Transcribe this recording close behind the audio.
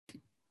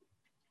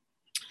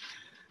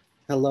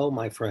Hello,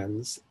 my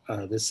friends.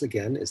 This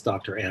again is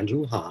Dr.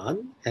 Andrew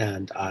Hahn,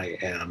 and I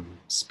am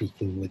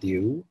speaking with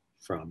you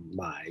from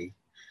my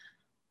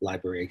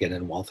library again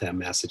in Waltham,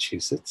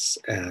 Massachusetts.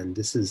 And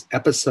this is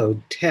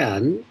episode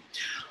 10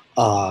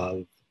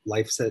 of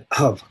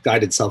of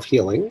Guided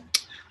Self-Healing,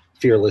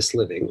 Fearless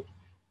Living.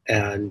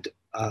 And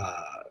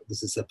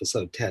this is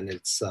episode 10.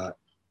 It's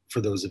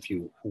for those of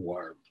you who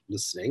are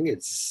listening,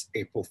 it's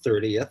April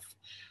 30th,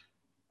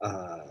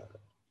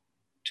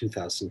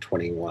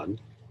 2021.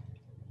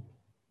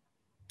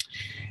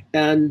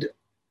 And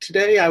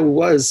today I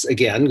was,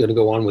 again, going to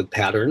go on with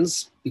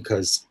patterns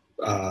because,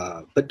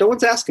 but no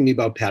one's asking me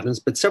about patterns,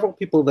 but several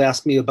people have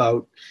asked me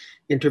about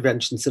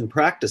interventions and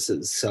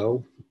practices.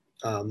 So,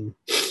 I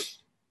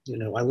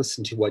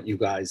listen to what you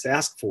guys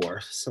ask for.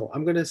 So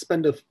I'm going to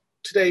spend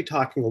today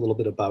talking a little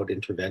bit about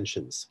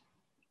interventions.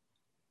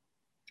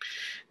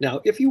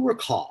 Now, if you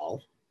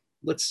recall,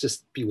 let's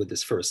just be with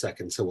this for a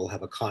second so we'll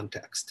have a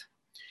context.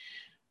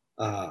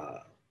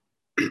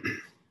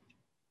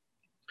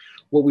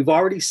 What we've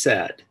already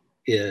said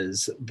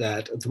is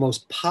that the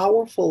most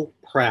powerful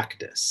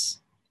practice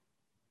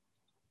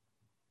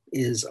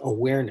is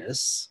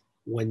awareness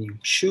when you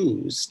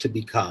choose to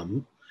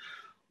become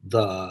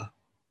the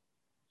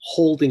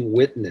holding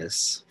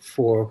witness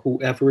for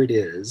whoever it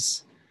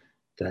is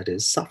that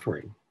is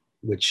suffering,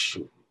 which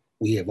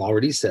we have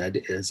already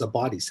said is a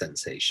body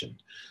sensation.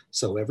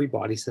 So every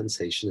body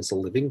sensation is a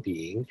living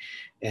being,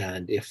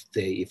 and if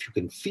you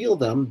can feel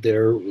them,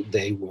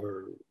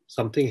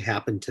 something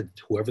happened to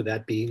whoever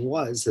that being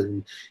was,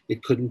 and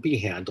it couldn't be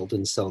handled,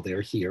 and so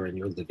they're here, and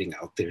you're living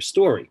out their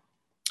story.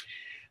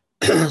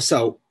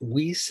 So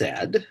we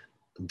said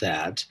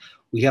that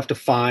we have to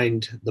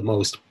find the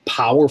most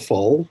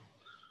powerful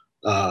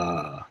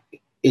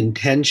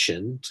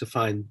intention to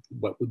find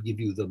what would give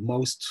you the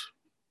most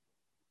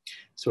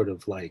sort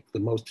of like the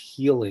most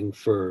healing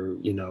for,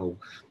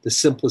 the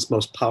simplest,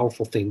 most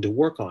powerful thing to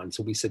work on.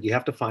 So we said you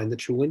have to find the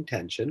true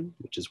intention,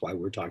 which is why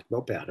we're talking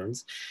about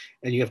patterns,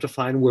 and you have to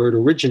find where it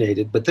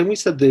originated. But then we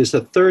said there's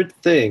a third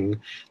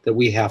thing that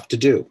we have to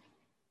do.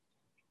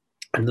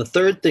 And the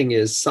third thing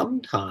is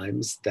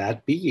sometimes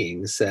that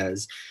being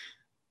says,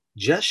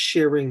 just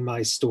sharing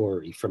my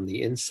story from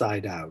the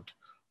inside out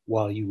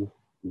while you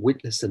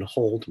witness and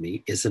hold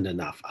me isn't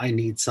enough. I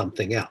need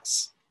something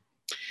else.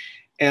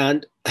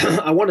 And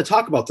I want to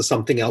talk about the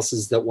something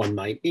else's that one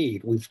might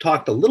need. We've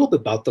talked a little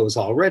bit about those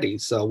already.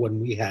 So when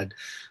we had,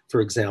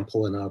 for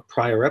example, in a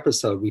prior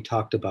episode, we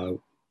talked about,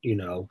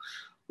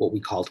 what we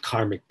called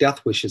karmic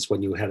death wishes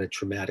when you had a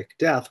traumatic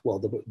death. Well,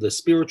 the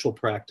spiritual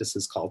practice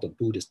is called a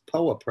Buddhist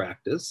POA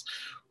practice,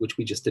 which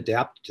we just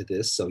adapted to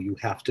this. So you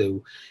have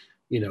to,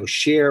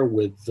 share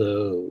with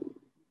the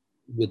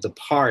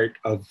part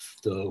of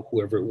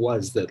whoever it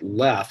was that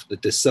left,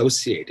 that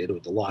dissociated, or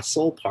the lost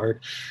soul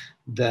part,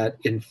 that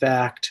in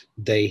fact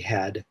they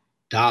had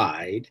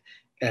died,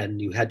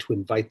 and you had to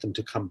invite them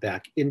to come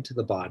back into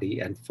the body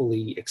and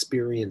fully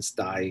experience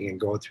dying and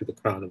go through the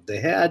crown of the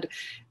head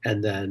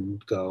and then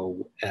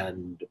go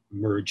and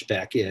merge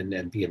back in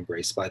and be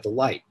embraced by the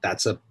light.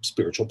 That's a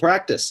spiritual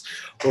practice.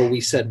 Or we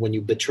said when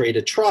you betrayed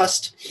a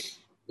trust,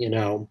 you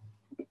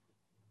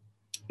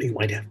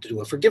might have to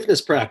do a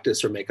forgiveness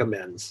practice or make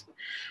amends.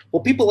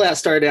 Well, people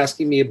started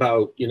asking me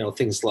about,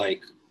 things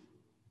like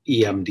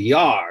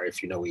EMDR,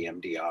 if you know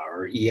EMDR,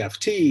 or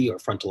EFT, or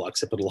frontal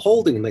occipital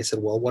holding. And they said,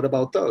 well, what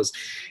about those?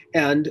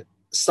 And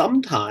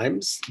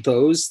sometimes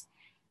those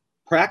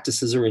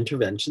practices or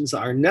interventions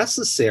are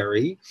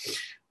necessary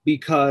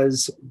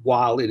because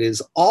while it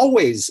is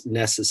always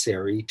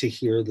necessary to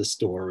hear the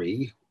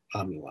story,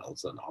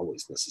 it's not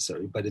always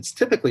necessary, but it's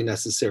typically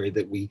necessary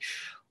that we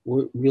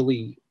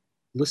really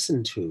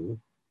listen to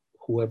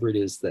whoever it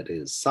is that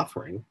is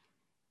suffering.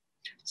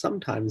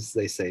 Sometimes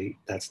they say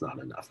that's not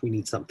enough. We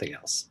need something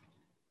else.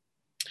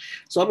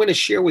 So I'm going to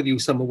share with you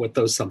some of what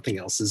those something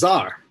else's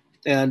are.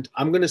 And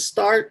I'm going to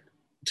start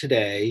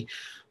today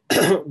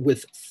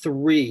with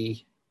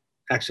three.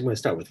 Actually, I'm going to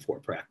start with 4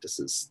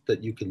 practices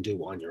that you can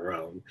do on your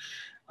own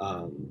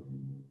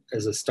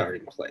as a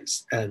starting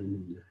place.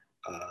 And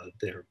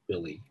they're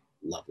really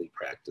lovely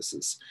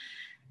practices.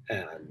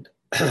 And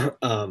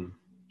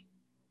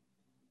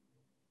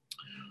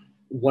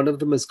one of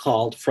them is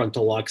called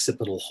frontal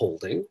occipital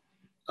holding.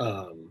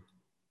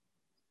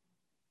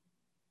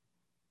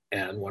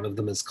 And one of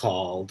them is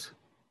called,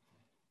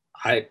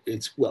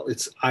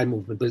 it's eye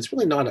movement, but it's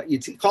really not,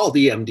 it's called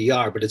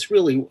EMDR, but it's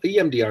really,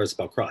 EMDR is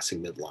about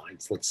crossing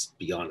midlines. Let's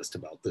be honest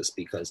about this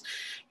because,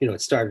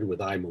 it started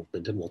with eye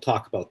movement, and we'll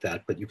talk about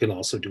that, but you can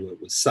also do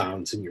it with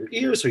sounds in your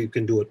ears, or you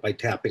can do it by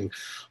tapping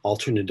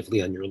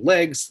alternatively on your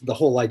legs. The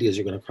whole idea is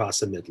you're going to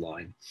cross a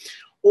midline.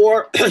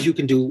 Or you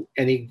can do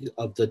any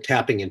of the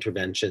tapping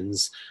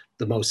interventions,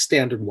 the most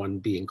standard one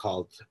being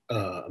called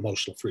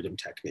emotional freedom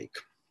technique.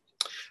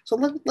 So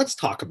let's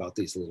talk about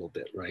these a little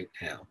bit right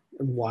now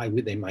and why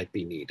they might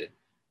be needed.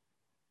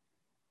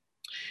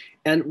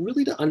 And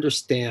really, to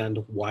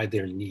understand why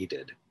they're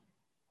needed,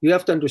 you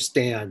have to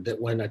understand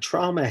that when a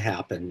trauma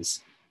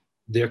happens,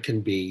 there can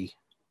be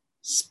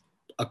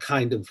a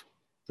kind of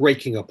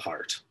breaking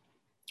apart.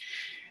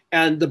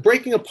 And the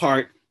breaking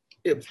apart,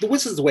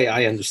 this is the way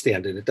I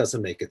understand it. It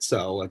doesn't make it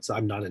so.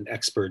 I'm not an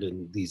expert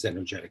in these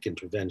energetic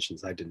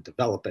interventions. I didn't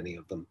develop any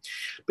of them.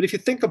 But if you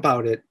think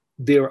about it,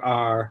 there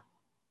are,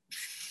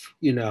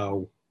 you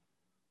know,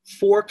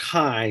 4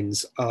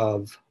 kinds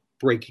of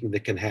breaking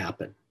that can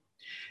happen.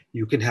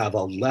 You can have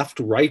a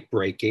left-right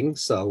breaking,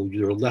 so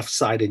your left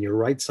side and your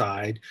right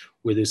side,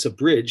 where there's a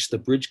bridge, the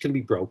bridge can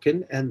be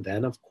broken, and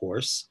then, of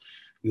course,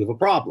 you have a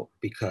problem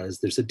because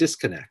there's a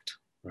disconnect,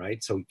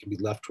 right? So it can be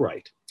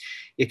left-right.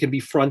 It can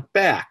be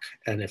front-back,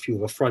 and if you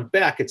have a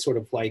front-back, it's sort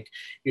of like,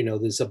 you know,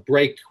 there's a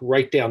break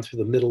right down through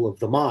the middle of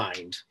the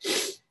mind,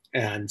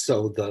 and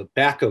so the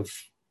back of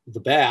the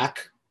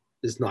back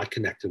is not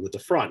connected with the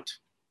front.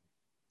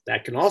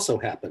 That can also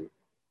happen,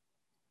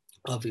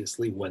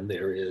 obviously, when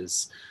there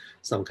is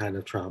some kind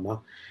of trauma.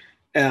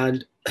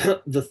 And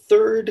the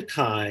third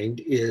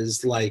kind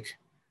is like,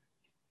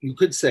 you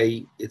could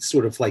say it's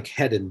sort of like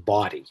head and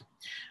body.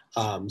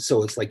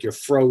 So it's like you're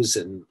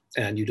frozen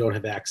and you don't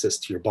have access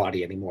to your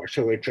body anymore.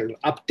 So it's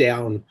up,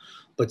 down,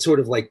 but sort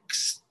of like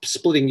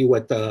splitting you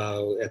at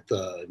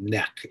the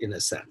neck in a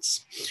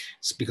sense.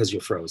 It's because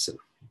you're frozen.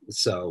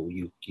 So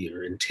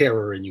you're in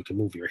terror and you can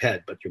move your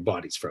head, but your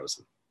body's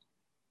frozen.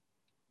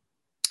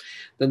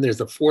 Then there's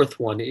the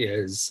fourth one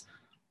is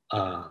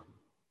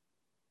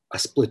a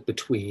split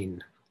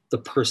between the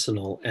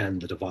personal and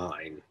the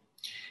divine.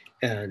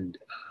 And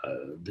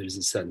there's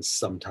a sense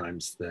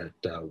sometimes that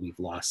we've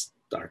lost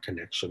our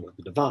connection with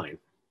the divine.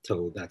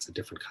 So that's a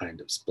different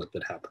kind of split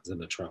that happens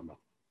in a trauma.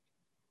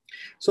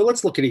 So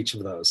let's look at each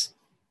of those.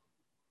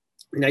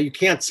 Now, you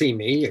can't see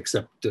me,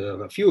 except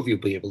a few of you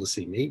will be able to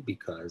see me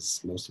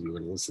because most of you are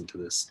going to listen to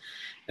this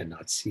and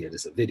not see it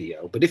as a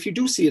video. But if you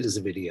do see it as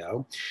a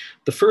video,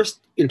 the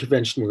first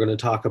intervention we're going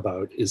to talk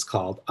about is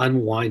called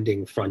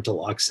unwinding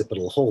frontal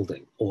occipital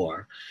holding,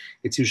 or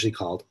it's usually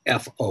called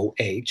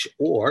FOH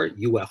or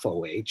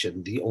UFOH.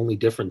 And the only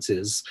difference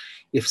is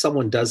if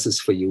someone does this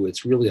for you,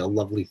 it's really a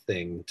lovely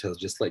thing to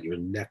just let your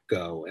neck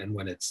go. And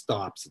when it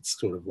stops, it's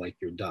sort of like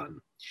you're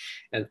done.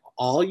 And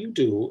all you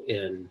do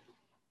in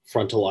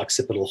frontal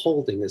occipital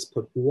holding is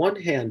put one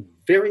hand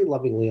very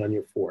lovingly on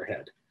your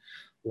forehead,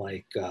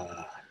 like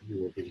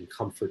you were being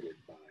comforted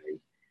by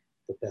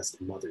the best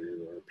mother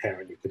or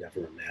parent you could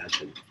ever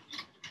imagine.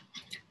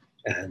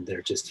 And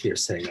they're just here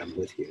saying, I'm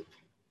with you.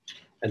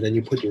 And then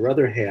you put your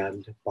other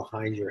hand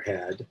behind your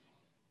head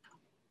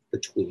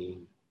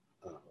between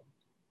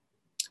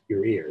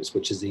your ears,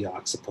 which is the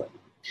occiput.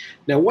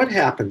 Now, what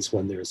happens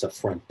when there's a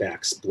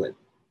front-back split?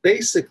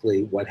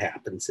 Basically, what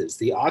happens is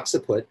the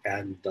occiput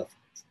and the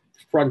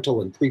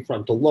frontal and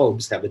prefrontal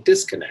lobes have a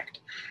disconnect,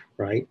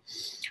 right?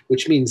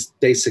 Which means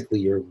basically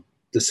you're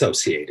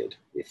dissociated,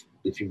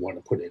 if you want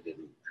to put it in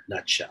a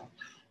nutshell.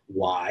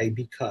 Why?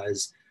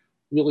 Because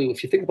really,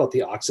 if you think about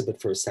the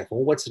occiput for a second,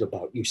 well, what's it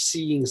about? You're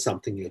seeing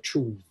something, a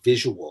true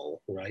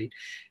visual, right?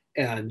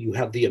 And you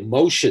have the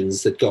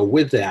emotions that go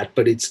with that,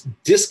 but it's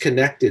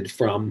disconnected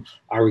from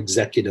our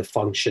executive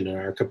function and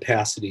our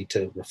capacity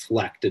to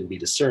reflect and be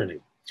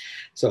discerning.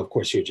 So of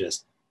course, you're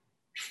just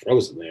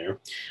frozen there.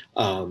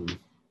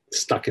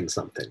 Stuck in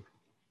something,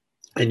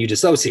 and you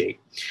dissociate.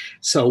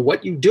 So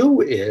what you do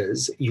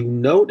is you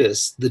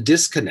notice the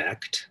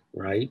disconnect,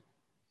 right?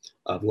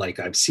 Of like,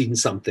 I've seen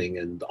something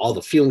and all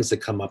the feelings that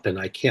come up and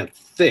I can't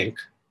think,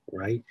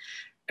 right?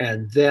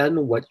 And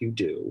then what you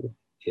do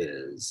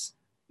is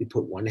you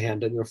put one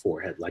hand on your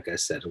forehead, like I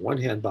said, and one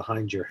hand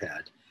behind your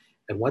head.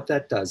 And what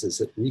that does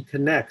is it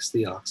reconnects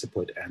the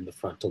occiput and the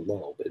frontal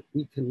lobe. It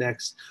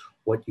reconnects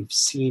what you've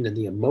seen and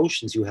the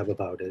emotions you have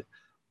about it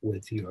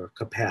with your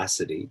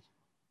capacity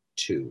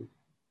to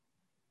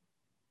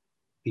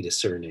be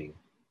discerning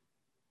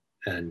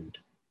and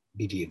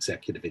be the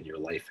executive in your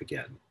life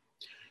again.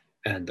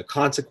 And the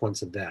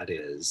consequence of that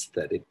is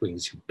that it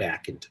brings you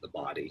back into the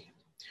body,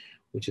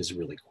 which is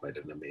really quite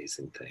an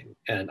amazing thing.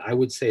 And I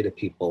would say to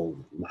people,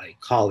 my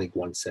colleague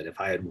once said, if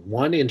I had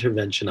one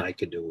intervention I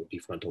could do, it would be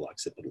frontal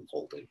occipital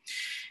holding.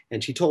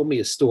 And she told me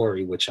a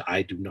story, which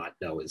I do not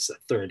know is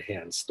a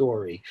third-hand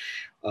story,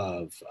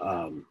 of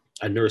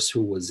a nurse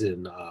who was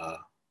in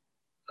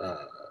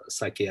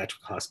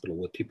psychiatric hospital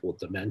with people with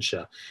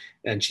dementia.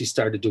 And she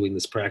started doing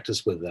this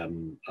practice with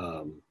them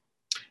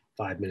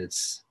 5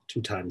 minutes,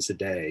 2 times a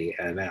day.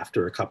 And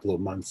after a couple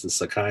of months, the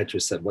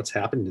psychiatrist said, what's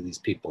happening to these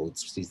people?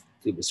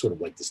 It was sort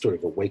of like the story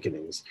of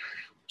Awakenings,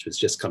 which was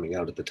just coming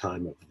out at the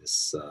time of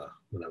this,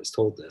 when I was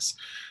told this.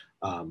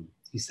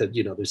 He said,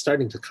 you know, they're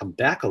starting to come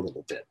back a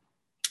little bit.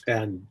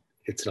 And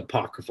it's an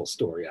apocryphal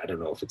story. I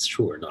don't know if it's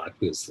true or not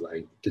because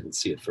I didn't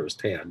see it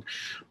firsthand.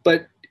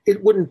 But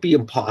it wouldn't be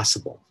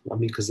impossible. I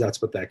mean, because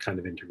that's what that kind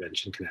of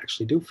intervention can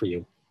actually do for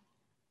you.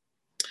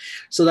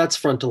 So that's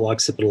frontal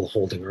occipital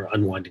holding, or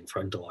unwinding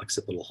frontal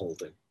occipital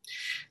holding.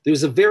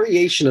 There's a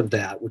variation of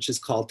that, which is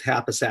called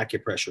Tapas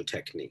acupressure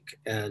technique.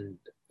 And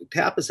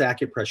Tapas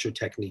acupressure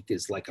technique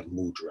is like a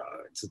mudra.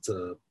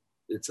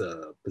 it's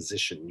a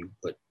position you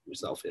put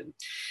yourself in.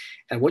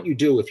 And what you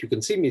do, if you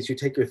can see me, is you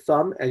take your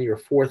thumb and your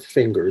fourth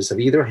fingers of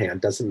either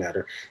hand, doesn't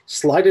matter,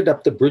 slide it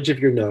up the bridge of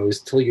your nose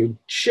till you're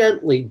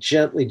gently,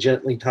 gently,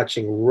 gently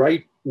touching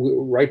right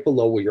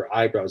below where your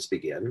eyebrows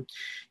begin.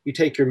 You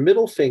take your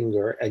middle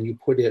finger and you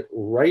put it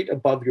right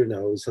above your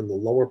nose on the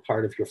lower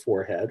part of your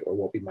forehead, or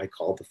what we might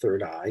call the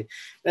third eye.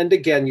 And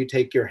again, you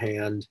take your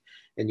hand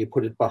and you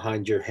put it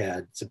behind your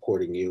head,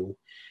 supporting you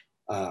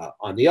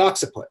on the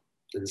occiput.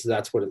 And so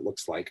that's what it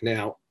looks like.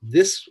 Now,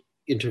 this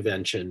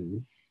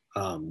intervention,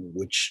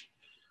 which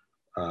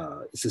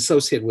is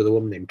associated with a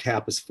woman named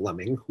Tapas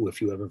Fleming, who,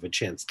 if you ever have a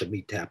chance to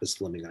meet Tapas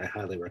Fleming, I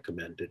highly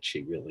recommend it.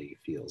 She really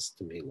feels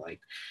to me like,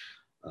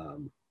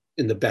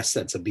 in the best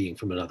sense of being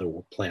from another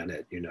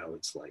planet, you know,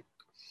 it's like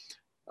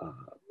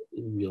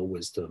real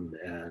wisdom,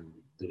 and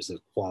there's a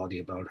quality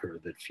about her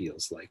that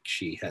feels like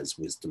she has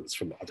wisdoms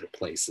from other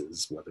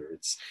places, whether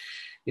it's,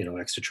 you know,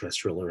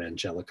 extraterrestrial or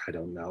angelic, I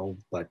don't know,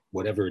 but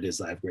whatever it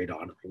is, I have great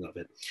honoring of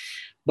it.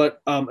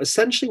 But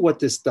essentially what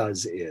this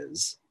does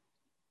is,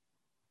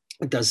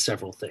 it does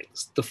several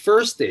things. The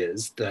first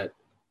is that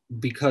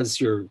because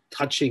you're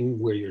touching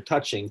where you're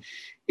touching,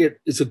 it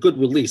is a good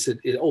release.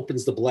 It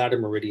opens the bladder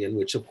meridian,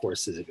 which of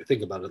course is, if you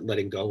think about it,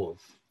 letting go of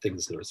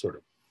things that are sort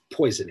of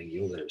poisoning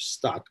you, that are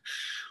stuck.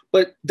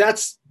 But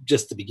that's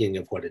just the beginning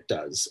of what it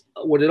does.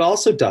 What it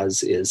also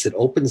does is it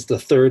opens the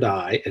third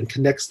eye and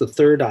connects the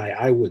third eye,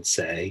 I would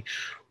say,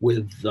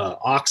 with the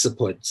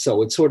occiput.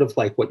 So it's sort of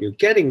like what you're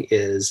getting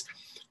is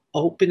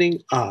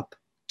opening up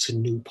to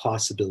new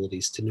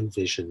possibilities, to new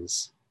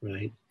visions,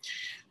 right?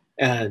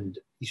 And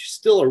you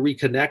still are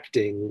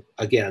reconnecting,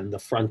 again, the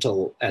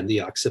frontal and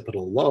the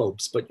occipital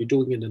lobes, but you're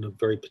doing it in a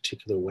very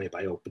particular way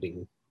by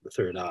opening the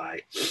third eye.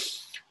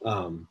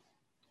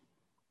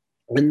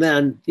 And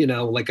then, you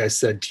know, like I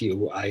said to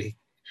you, I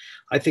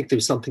think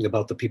there's something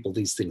about the people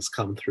these things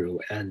come through,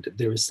 and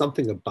there is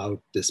something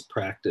about this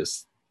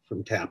practice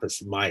from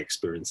Tapas, my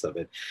experience of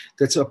it,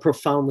 that's a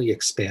profoundly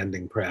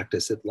expanding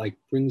practice. It like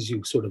brings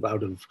you sort of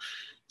out of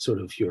sort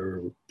of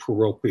your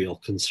parochial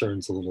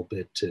concerns a little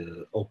bit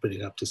to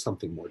opening up to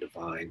something more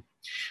divine.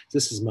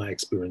 This is my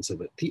experience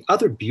of it. The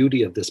other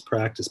beauty of this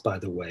practice, by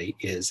the way,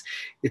 is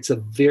it's a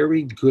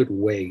very good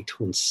way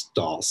to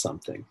install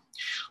something.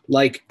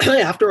 Like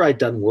after I'd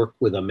done work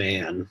with a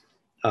man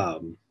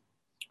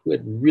who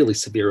had really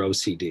severe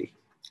OCD,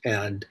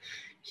 and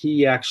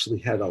he actually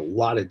had a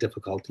lot of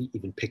difficulty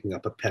even picking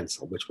up a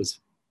pencil, which was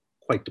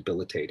quite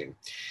debilitating.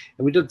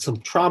 And we did some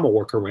trauma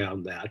work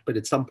around that, but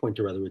at some point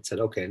or other it said,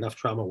 okay, enough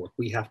trauma work,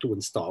 we have to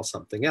install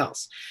something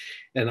else.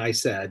 And I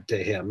said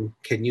to him,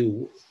 can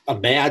you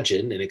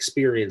imagine and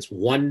experience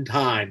one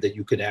time that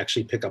you could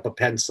actually pick up a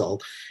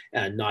pencil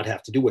and not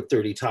have to do it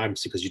 30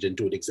 times because you didn't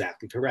do it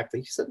exactly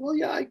correctly? He said, well,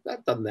 yeah,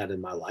 I've done that in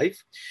my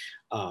life.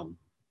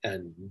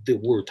 And there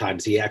were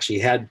times he actually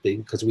had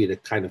been, because we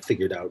had kind of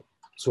figured out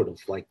sort of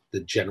like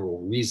the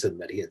general reason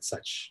that he had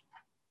such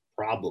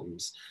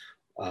problems,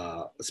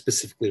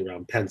 specifically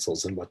around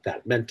pencils and what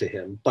that meant to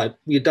him. But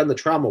we had done the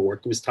trauma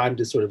work. It was time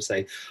to sort of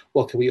say,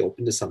 well, can we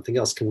open to something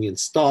else? Can we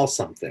install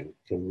something?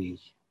 Can we,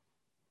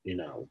 you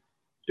know,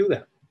 do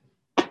that?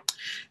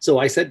 So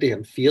I said to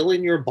him, feel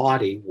in your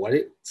body what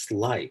it's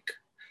like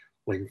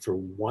when for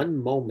one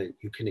moment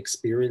you can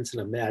experience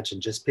and imagine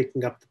just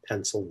picking up the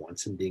pencil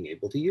once and being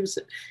able to use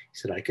it. He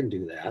said, I can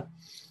do that.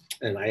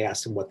 And I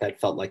asked him what that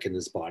felt like in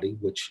his body,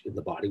 which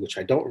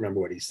I don't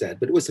remember what he said,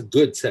 but it was a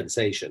good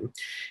sensation.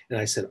 And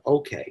I said,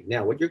 okay,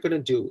 now what you're going to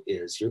do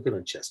is you're going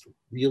to just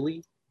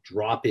really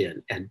drop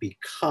in and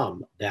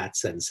become that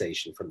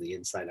sensation from the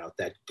inside out,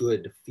 that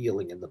good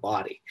feeling in the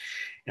body.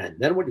 And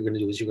then what you're going to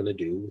do is you're going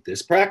to do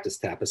this practice,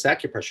 Tapas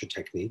acupressure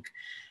technique,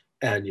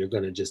 and you're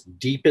going to just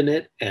deepen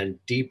it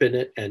and deepen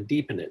it and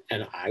deepen it.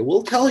 And I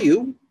will tell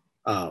you,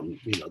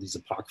 you know, these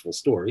apocryphal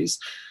stories,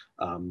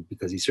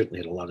 because he certainly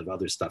had a lot of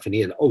other stuff, and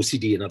he had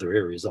OCD in other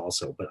areas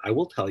also. But I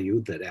will tell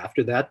you that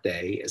after that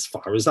day, as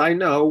far as I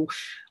know,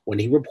 when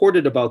he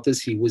reported about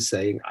this, he was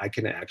saying, I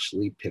can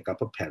actually pick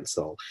up a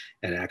pencil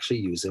and actually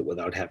use it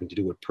without having to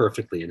do it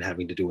perfectly and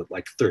having to do it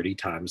like 30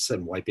 times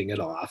and wiping it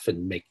off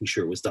and making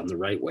sure it was done the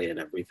right way and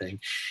everything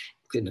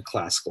in a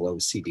classical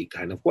OCD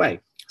kind of way.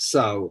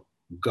 So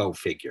go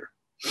figure.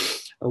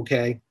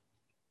 Okay.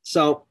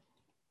 So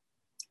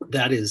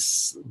that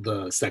is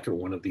the second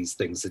one of these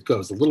things that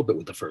goes a little bit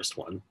with the first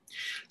one.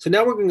 So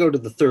now we're going to go to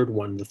the third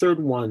one. The third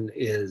one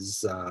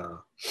is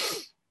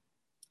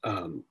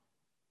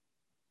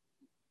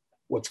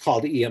what's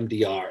called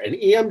EMDR. And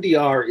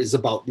EMDR is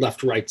about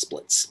left-right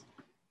splits.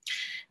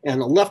 And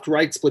a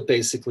left-right split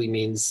basically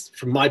means,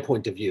 from my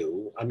point of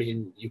view, I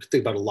mean, you could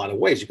think about it a lot of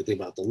ways. You could think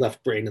about the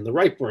left brain and the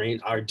right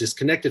brain are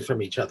disconnected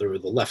from each other, or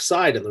the left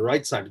side and the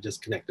right side are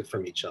disconnected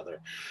from each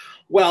other.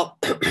 Well,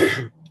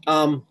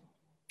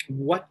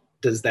 what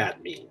does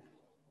that mean?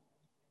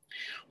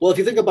 Well, if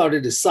you think about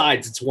it as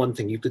sides, it's one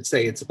thing. You could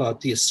say it's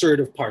about the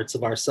assertive parts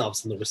of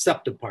ourselves and the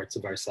receptive parts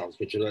of ourselves,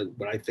 which is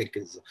what I think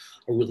is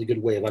a really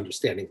good way of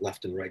understanding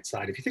left and right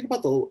side. If you think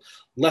about the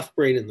left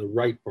brain and the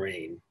right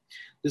brain,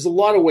 There's a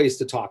lot of ways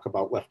to talk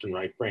about left and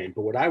right brain,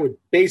 but what I would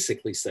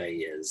basically say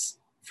is,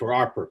 for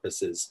our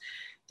purposes,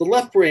 the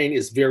left brain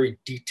is very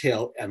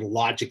detail and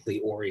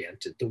logically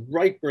oriented. The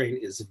right brain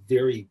is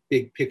very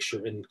big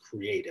picture and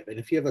creative. And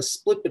if you have a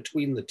split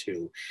between the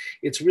two,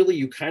 it's really,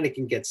 you kind of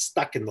can get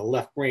stuck in the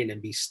left brain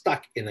and be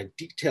stuck in a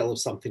detail of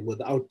something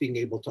without being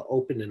able to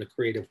open in a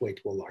creative way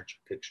to a larger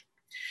picture.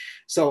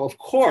 So of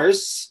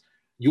course,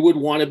 you would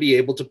want to be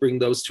able to bring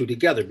those two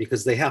together,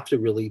 because they have to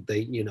really,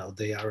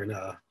 they are in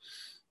a,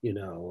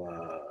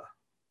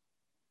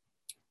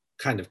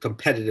 kind of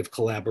competitive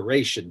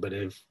collaboration, but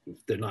if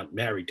they're not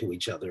married to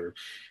each other,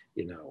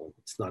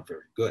 it's not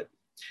very good.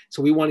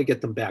 So we want to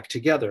get them back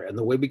together. And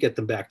the way we get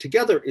them back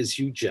together is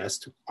you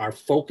just are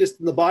focused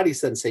in the body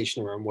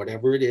sensation around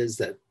whatever it is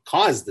that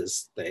caused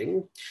this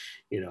thing.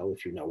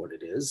 If you know what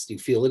it is, you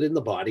feel it in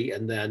the body.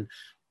 And then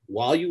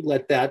while you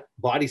let that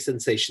body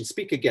sensation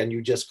speak again, you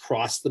just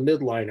cross the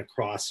midline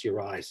across your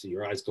eyes. So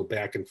your eyes go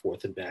back and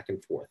forth and back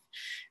and forth.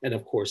 And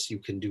of course, you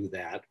can do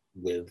that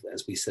with,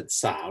 as we said,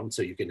 sound.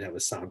 So you can have a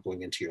sound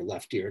going into your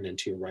left ear and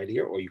into your right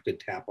ear, or you could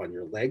tap on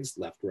your legs,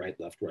 left, right,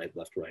 left, right,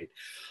 left, right.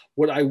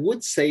 What I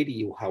would say to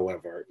you,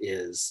 however,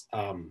 is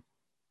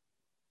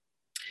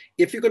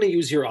if you're going to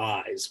use your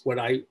eyes, what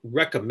I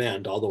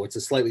recommend, although it's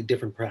a slightly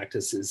different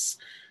practice, is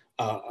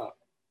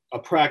a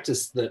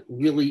practice that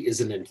really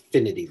is an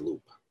infinity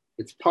loop.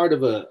 It's part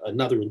of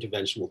another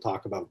intervention we'll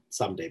talk about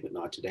someday, but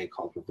not today,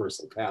 called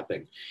reversal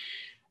tapping.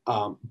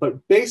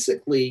 But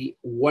basically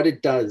what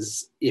it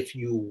does, if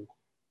you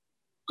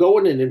go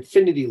in an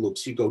infinity loop,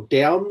 so you go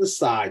down the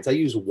sides. I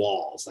use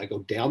walls. I go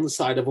down the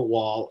side of a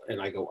wall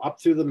and I go up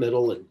through the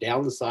middle and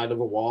down the side of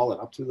a wall and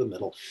up through the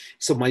middle.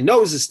 So my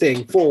nose is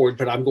staying forward,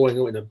 but I'm going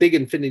in a big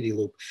infinity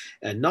loop.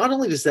 And not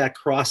only does that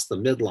cross the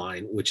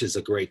midline, which is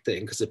a great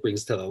thing because it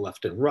brings to the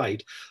left and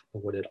right,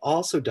 but what it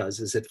also does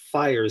is it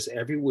fires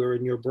everywhere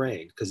in your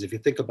brain. Because if you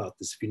think about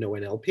this, if you know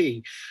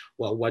NLP,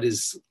 well, what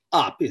is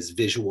up is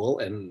visual,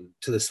 and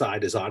to the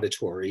side is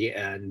auditory,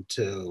 and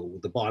to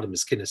the bottom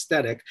is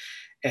kinesthetic.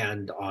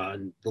 And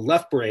on the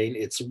left brain,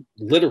 it's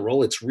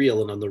literal, it's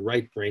real. And on the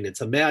right brain, it's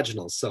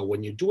imaginal. So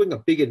when you're doing a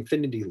big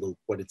infinity loop,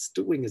 what it's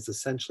doing is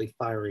essentially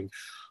firing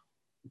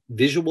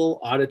visual,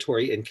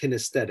 auditory, and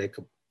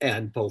kinesthetic,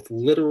 and both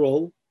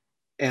literal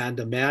and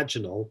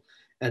imaginal,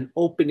 and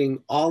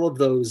opening all of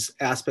those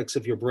aspects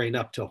of your brain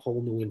up to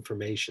whole new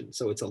information.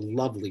 So it's a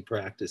lovely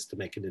practice to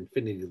make an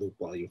infinity loop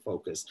while you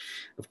focus.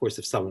 Of course,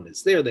 if someone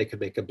is there, they can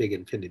make a big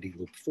infinity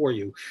loop for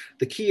you.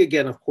 The key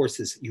again, of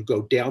course, is you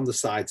go down the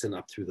sides and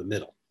up through the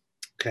middle,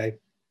 okay?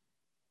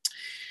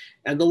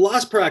 And the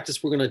last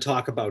practice we're going to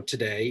talk about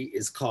today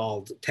is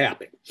called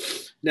tapping.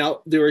 Now,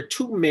 there are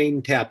two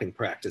main tapping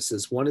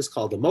practices. One is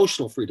called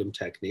emotional freedom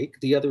technique.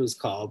 The other is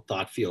called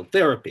thought field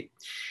therapy.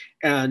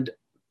 And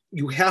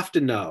you have to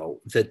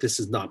know that this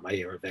is not my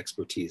area of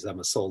expertise.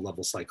 I'm a soul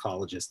level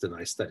psychologist and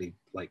I study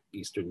like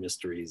Eastern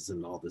mysteries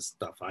and all this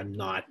stuff. I'm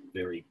not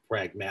very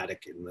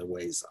pragmatic in the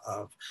ways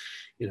of,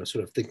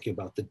 sort of thinking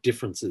about the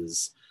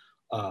differences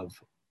of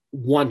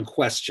one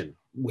question,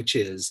 which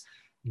is,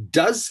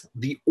 does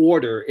the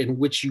order in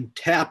which you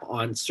tap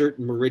on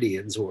certain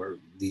meridians or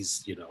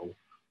these,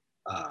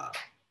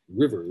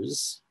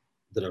 rivers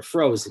that are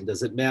frozen,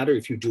 does it matter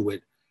if you do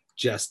it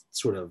just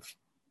sort of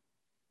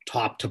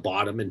top to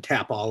bottom and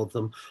tap all of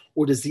them,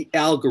 or does the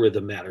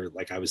algorithm matter?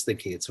 Like I was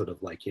thinking, it's sort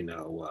of like,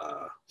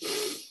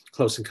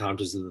 Close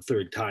Encounters of the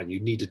Third Kind. You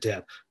need to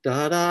tap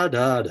da da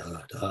da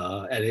da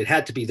da, and it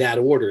had to be that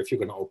order if you're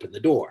going to open the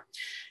door.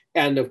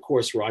 And of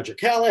course, Roger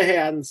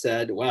Callahan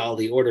said, well,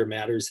 the order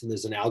matters and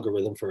there's an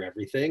algorithm for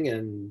everything.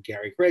 And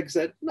Gary Craig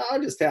said, no,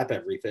 just tap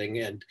everything.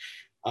 And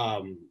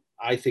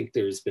I think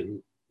there's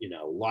been,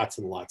 lots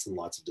and lots and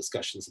lots of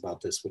discussions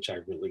about this, which I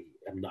really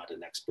am not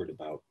an expert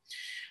about.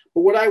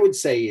 But what I would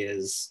say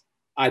is,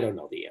 I don't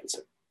know the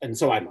answer. And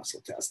so I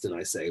muscle test and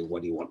I say,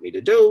 what do you want me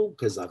to do?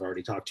 Because I've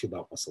already talked to you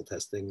about muscle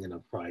testing in a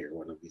prior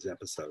one of these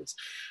episodes.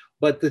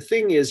 But the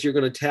thing is, you're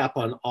going to tap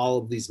on all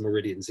of these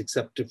meridians,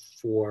 except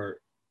for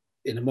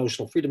in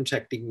emotional freedom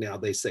technique. Now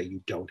they say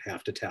you don't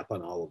have to tap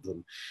on all of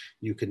them.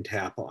 You can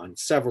tap on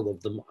several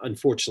of them.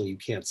 Unfortunately, you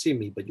can't see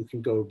me, but you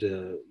can go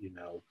to,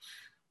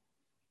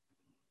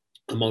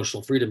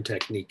 emotional freedom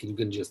technique and you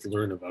can just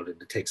learn about it.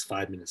 It takes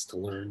 5 minutes to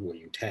learn where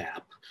you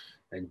tap.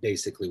 And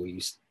basically when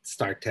you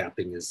start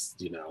tapping is,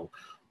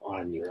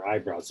 on your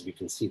eyebrows. If you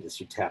can see this,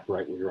 you tap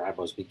right where your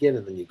eyebrows begin,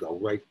 and then you go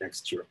right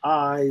next to your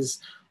eyes,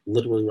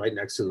 literally right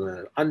next to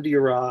the under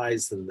your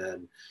eyes, and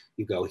then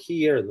you go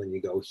here, and then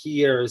you go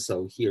here.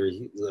 So here,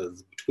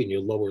 between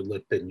your lower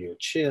lip and your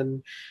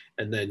chin,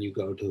 and then you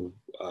go to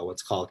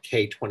what's called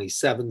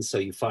K27. So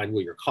you find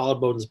where your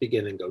collarbones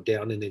begin and go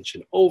down an inch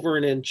and over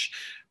an inch,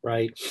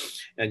 right?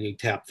 And you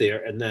tap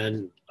there. And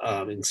then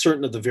in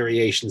certain of the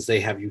variations, they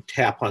have you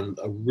tap on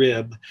a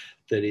rib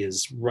that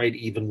is right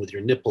even with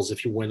your nipples.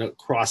 If you went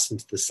across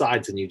into the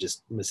sides and you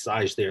just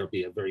massage there, it'll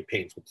be a very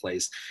painful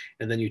place.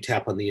 And then you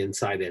tap on the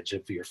inside edge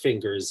of your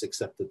fingers,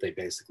 except that they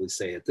basically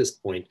say at this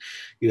point,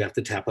 you have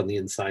to tap on the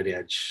inside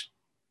edge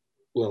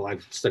well,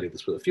 I've studied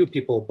this with a few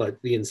people,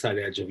 but the inside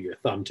edge of your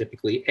thumb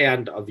typically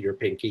and of your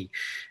pinky.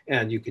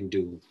 And you can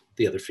do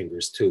the other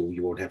fingers too.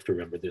 You won't have to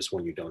remember there's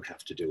one you don't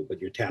have to do, but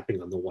you're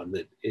tapping on the one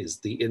that is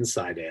the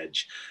inside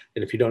edge.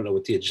 And if you don't know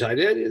what the inside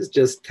edge is,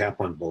 just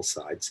tap on both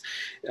sides,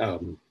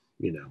 you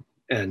know,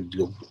 and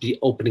you'll be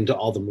opening to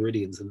all the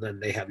meridians. And then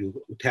they have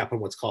you tap on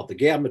what's called the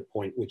gamut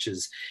point, which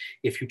is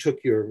if you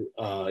took your,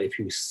 if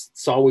you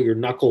saw where your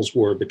knuckles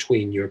were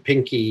between your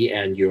pinky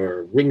and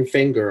your ring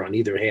finger on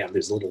either hand,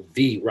 there's a little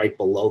V right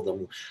below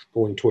them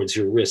going towards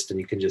your wrist, and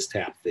you can just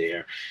tap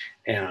there.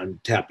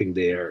 And tapping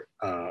there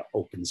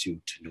opens you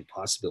to new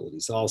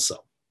possibilities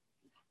also.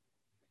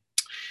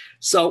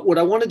 So what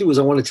I want to do is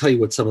I want to tell you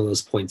what some of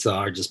those points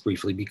are just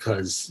briefly,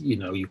 because, you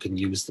know, you can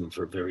use them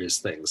for various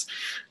things.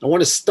 I want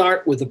to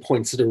start with the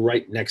points that are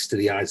right next to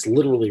the eyes,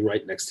 literally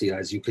right next to the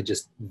eyes. You could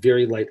just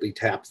very lightly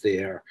tap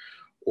there,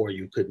 or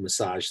you could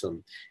massage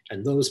them.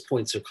 And those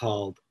points are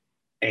called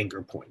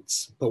anger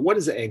points. But what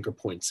does anger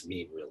points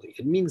mean, really?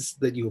 It means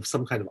that you have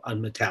some kind of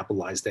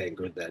unmetabolized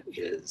anger that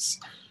is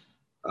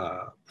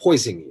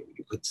poisoning you,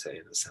 you could say,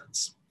 in a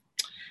sense.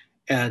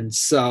 And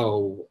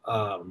so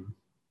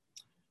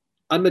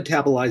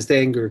unmetabolized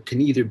anger can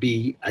either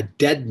be a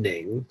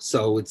deadening,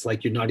 so it's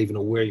like you're not even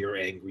aware you're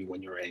angry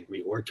when you're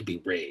angry, or it could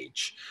be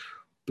rage,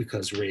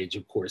 because rage,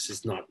 of course,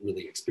 is not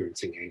really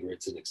experiencing anger,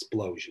 it's an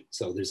explosion.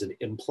 So there's an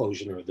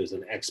implosion or there's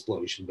an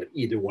explosion, but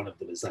either one of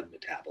them is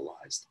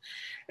unmetabolized.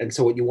 And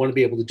so what you want to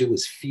be able to do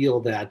is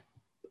feel that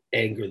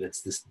anger,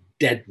 that's this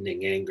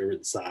deadening anger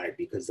inside,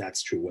 because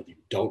that's true whether you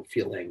don't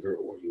feel anger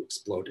or you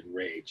explode in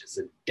rage. It's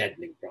a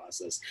deadening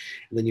process.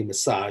 And then you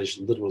massage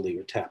literally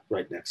or tap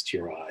right next to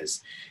your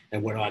eyes.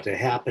 And what ought to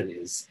happen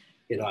is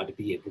it ought to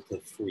be able to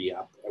free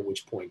up, at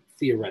which point,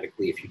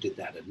 theoretically, if you did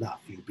that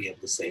enough, you'd be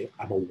able to say,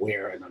 I'm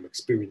aware and I'm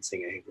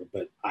experiencing anger,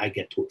 but I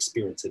get to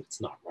experience it.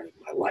 It's not running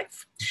my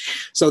life.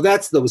 So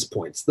that's those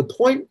points. The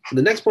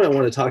next point I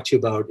want to talk to you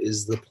about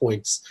is the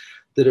points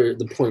that are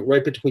the point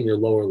right between your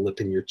lower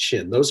lip and your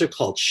chin. Those are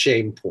called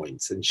shame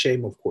points. And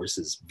shame, of course,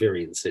 is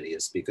very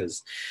insidious,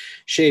 because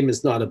shame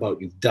is not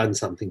about you've done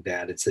something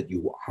bad, it's that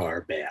you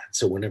are bad.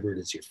 So whenever it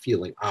is you're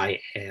feeling, I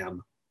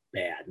am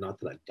bad, not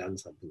that I've done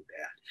something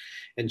bad.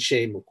 And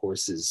shame, of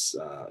course, is,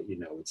 you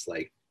know, it's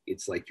like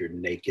you're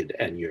naked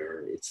and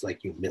it's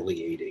like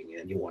humiliating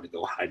and you want to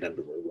go hide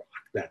under a rock.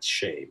 That's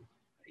shame.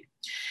 Right?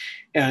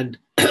 And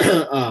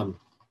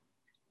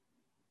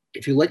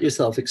if you let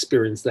yourself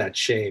experience that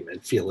shame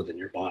and feel it in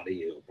your body,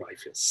 you'll probably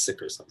feel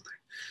sick or something.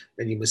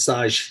 And you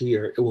massage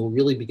here, it will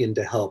really begin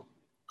to help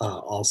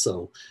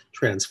also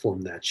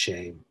transform that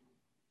shame.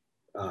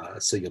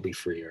 So you'll be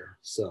freer.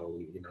 So,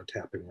 you know,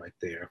 tapping right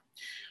there.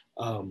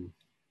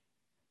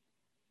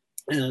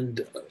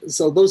 And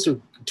so those are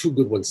two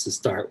good ones to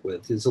start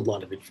with. There's a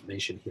lot of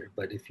information here,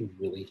 but if you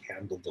really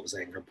handle those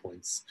anger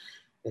points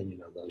and, you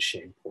know, those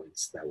shame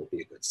points, that will be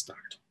a good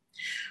start.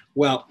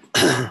 Well,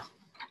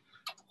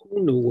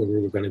 who knew where we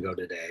were going to go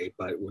today,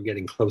 but we're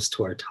getting close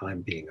to our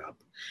time being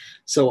up.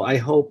 So I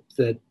hope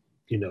that,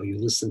 you know, you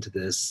listen to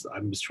this.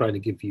 I'm just trying to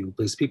give you,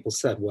 because people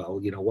said, well,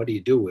 you know, what do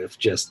you do if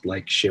just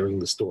like sharing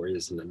the story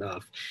isn't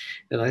enough?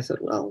 And I said,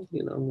 well,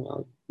 you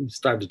know, we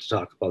started to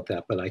talk about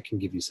that, but I can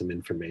give you some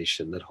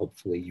information that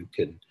hopefully you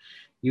can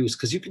use,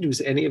 because you can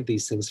use any of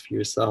these things for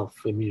yourself.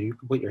 I mean, you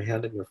can put your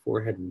hand on your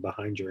forehead and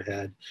behind your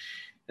head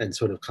and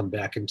sort of come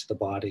back into the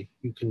body.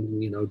 You can,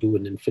 you know, do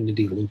an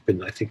infinity loop.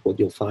 And I think what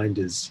you'll find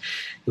is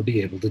you'll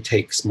be able to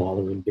take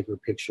smaller and bigger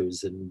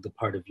pictures and the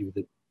part of you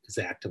that is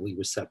actively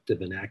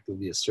receptive and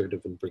actively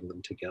assertive and bring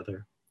them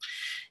together.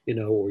 You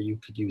know, or you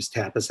could use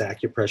tapas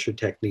acupressure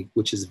technique,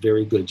 which is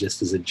very good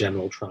just as a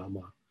general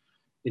trauma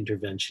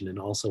intervention and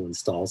also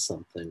install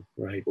something,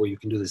 right? Or you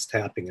can do this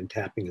tapping, and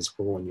tapping is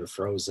for when you're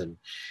frozen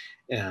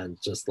and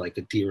just like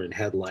a deer in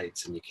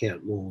headlights and you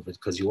can't move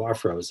because you are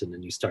frozen,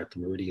 and you start the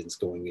meridians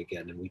going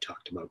again. And we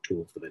talked about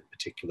two of them in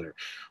particular,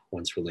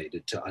 one's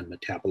related to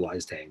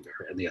unmetabolized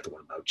anger and the other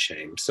one about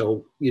shame.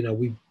 So, you know,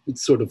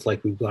 it's sort of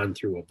like we've gone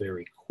through a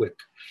very quick,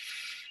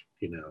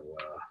 you know,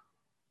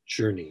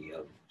 journey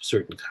of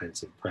certain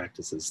kinds of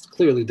practices.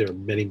 Clearly there are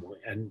many more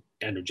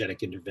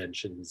energetic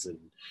interventions and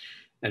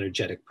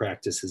energetic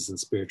practices and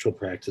spiritual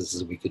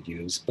practices we could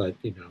use, but,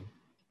 you know,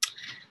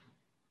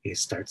 you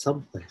start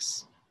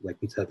someplace, like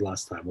we said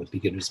last time, with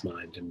beginner's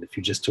mind. And if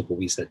you just took what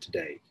we said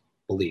today,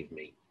 believe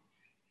me,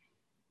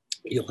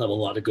 you'll have a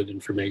lot of good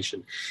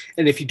information.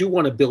 And if you do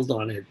want to build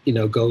on it, you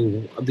know,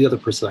 go, the other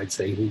person I'd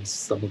say who's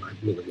someone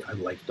I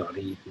like, Donna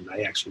Eaton.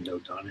 I actually know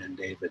Donna and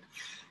David.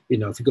 You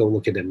know, if you go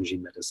look at energy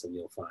medicine,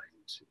 you'll find,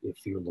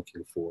 if you're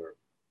looking for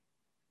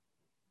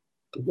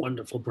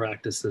wonderful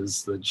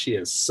practices, that she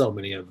has so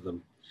many of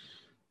them.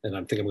 And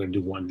I think I'm going to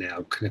do one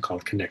now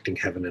called Connecting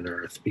Heaven and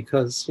Earth,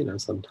 because, you know,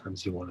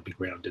 sometimes you want to be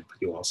grounded,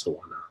 but you also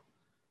want to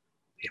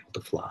be able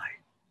to fly.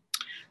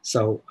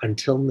 So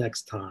until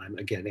next time,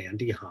 again,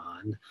 Andy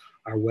Hahn,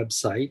 our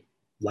website,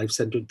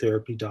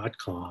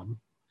 lifecenteredtherapy.com.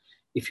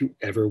 If you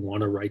ever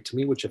want to write to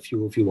me, which a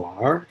few of you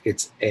are,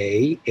 it's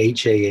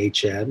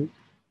AHAN,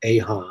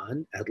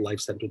 Ahon at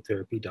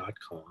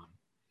lifecenteredtherapy.com.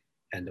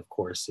 And of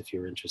course, if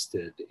you're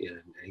interested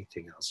in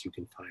anything else, you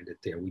can find it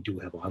there. We do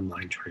have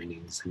online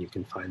trainings, and you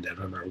can find that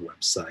on our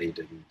website.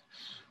 And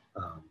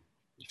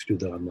if you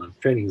do the online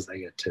trainings, I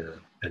get to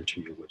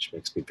mentor you, which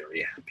makes me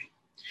very happy.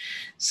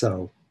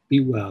 So be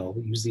well,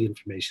 use the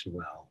information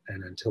well,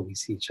 and until we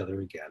see each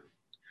other again,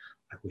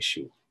 I wish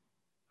you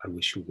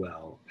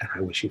well, and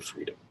I wish you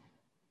freedom.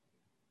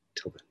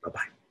 Till then,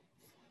 bye-bye.